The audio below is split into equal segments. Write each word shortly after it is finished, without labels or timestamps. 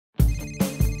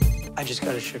I just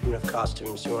got a shipment of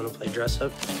costumes. You want to play dress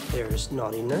up? There's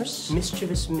naughty nurse,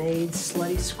 mischievous maid,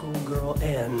 slutty schoolgirl,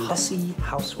 and hussy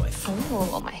housewife.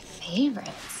 Oh, my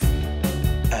favorites.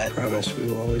 I promise we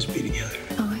will always be together.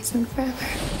 Always and forever.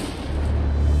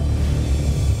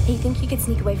 You think you could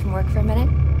sneak away from work for a minute?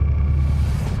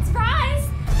 Surprise!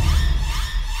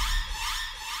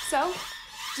 So,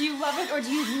 do you love it or do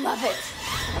you love it?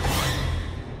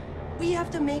 We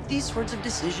have to make these sorts of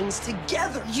decisions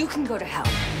together. You can go to hell.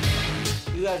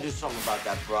 You gotta do something about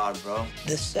that broad, bro.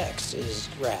 The sex is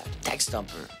rad. Text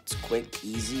dumper. It's quick,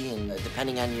 easy, and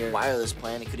depending on your wireless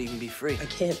plan, it could even be free. I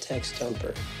can't text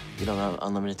dumper. You don't have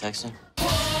unlimited texting?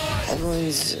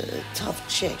 Evelyn's a tough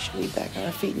chick. She'll be back on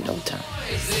her feet in no time.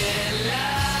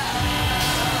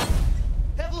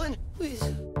 Evelyn, please.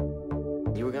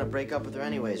 You were gonna break up with her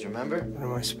anyways, remember? What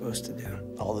am I supposed to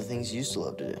do? All the things you used to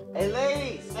love to do. Hey,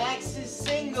 ladies, Max is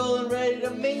single and ready to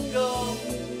mingle.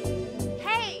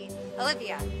 Hey,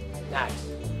 Olivia. Nice.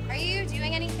 Are you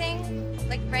doing anything,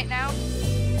 like, right now?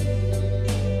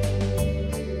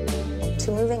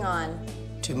 To moving on.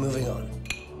 To moving on.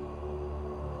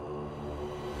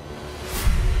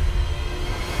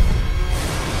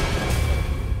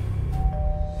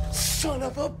 Son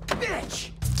of a bitch!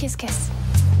 Kiss, kiss.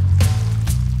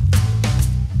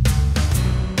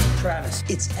 Travis,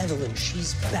 it's Evelyn.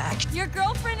 She's back. Your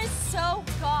girlfriend is so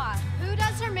gone. Who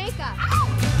does her makeup?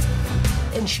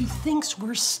 And she thinks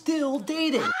we're still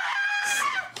dating.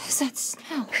 What is that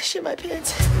smell? I shit my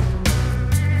pants.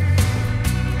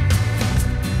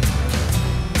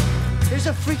 There's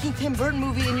a freaking Tim Burton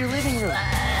movie in your living room.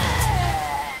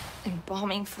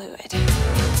 Embalming fluid.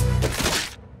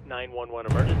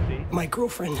 911 emergency. My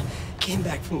girlfriend came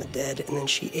back from the dead, and then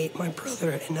she ate my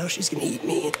brother, and now she's gonna eat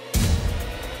me.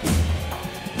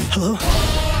 Hello?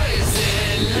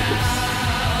 Poison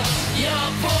love,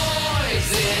 your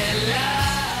poison love.